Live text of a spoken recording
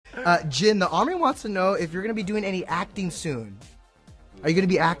Jin, the Army wants to know if you're gonna be doing any acting soon. Are you gonna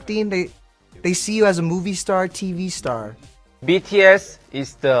be acting? They see you as a movie star, TV star. BTS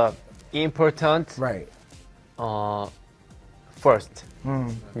is the important Right. First.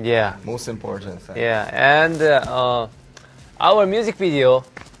 Yeah. Most important thing. Yeah, and our music video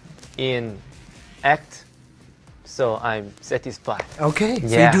in act, so I'm satisfied. Okay, so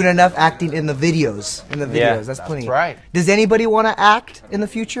Yeah. you're doing enough acting in the videos. Yeah. That's plenty. right. Does anybody want to act in the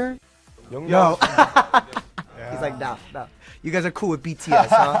future? No. He's like, no. You guys are cool with BTS,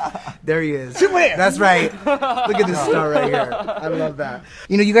 huh? There he is. That's right. Look at this star right here. I love that.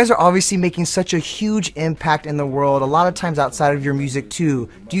 You know, you guys are obviously making such a huge impact in the world, a lot of times outside of your music too.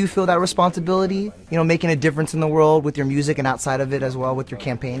 Do you feel that responsibility? You know, making a difference in the world with your music and outside of it as well with your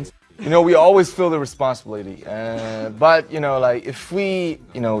campaigns? You know, we always feel the responsibility, but you know, like if we,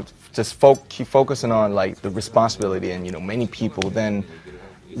 you know, just keep focusing on like the responsibility and you know many people, then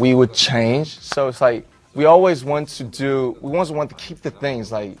we would change. So it's like we always want to keep the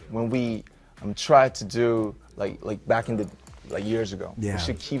things like when we tried to do like back in the years ago. Yeah. We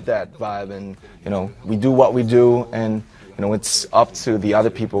should keep that vibe, and you know, we do what we do, and you know, it's up to the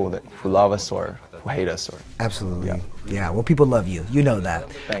other people who love us or who hate us or. Absolutely. Yeah, well, people love you. You know that.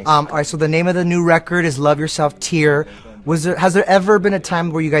 Thanks. All right, so the name of the new record is Love Yourself Tear. Has there ever been a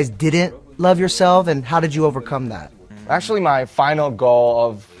time where you guys didn't love yourself, and how did you overcome that? Actually, my final goal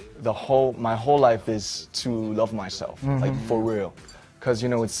of my whole life is to love myself, like for real. Because, you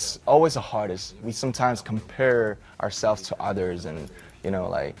know, it's always the hardest. We sometimes compare ourselves to others and, you know,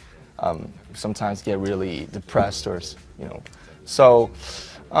 like, sometimes get really depressed or, you know. So,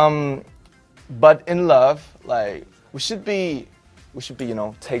 but in love, like, we should be, you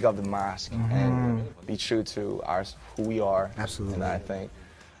know, take off the mask and be true to who we are. Absolutely. And I think.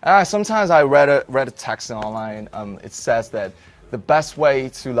 Sometimes I read a text online. It says that the best way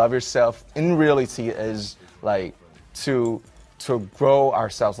to love yourself in reality is like to grow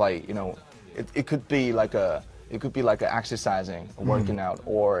ourselves. Like, you know, it could be like exercising, or working out,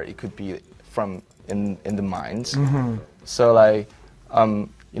 or it could be from in the mind. So like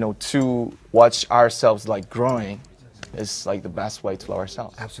you know, to watch ourselves like growing is like the best way to love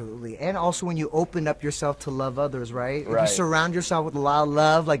ourselves. Absolutely. And also when you open up yourself to love others, right? If you Right. surround yourself with a lot of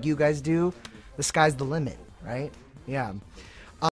love like you guys do, the sky's the limit, right? Yeah.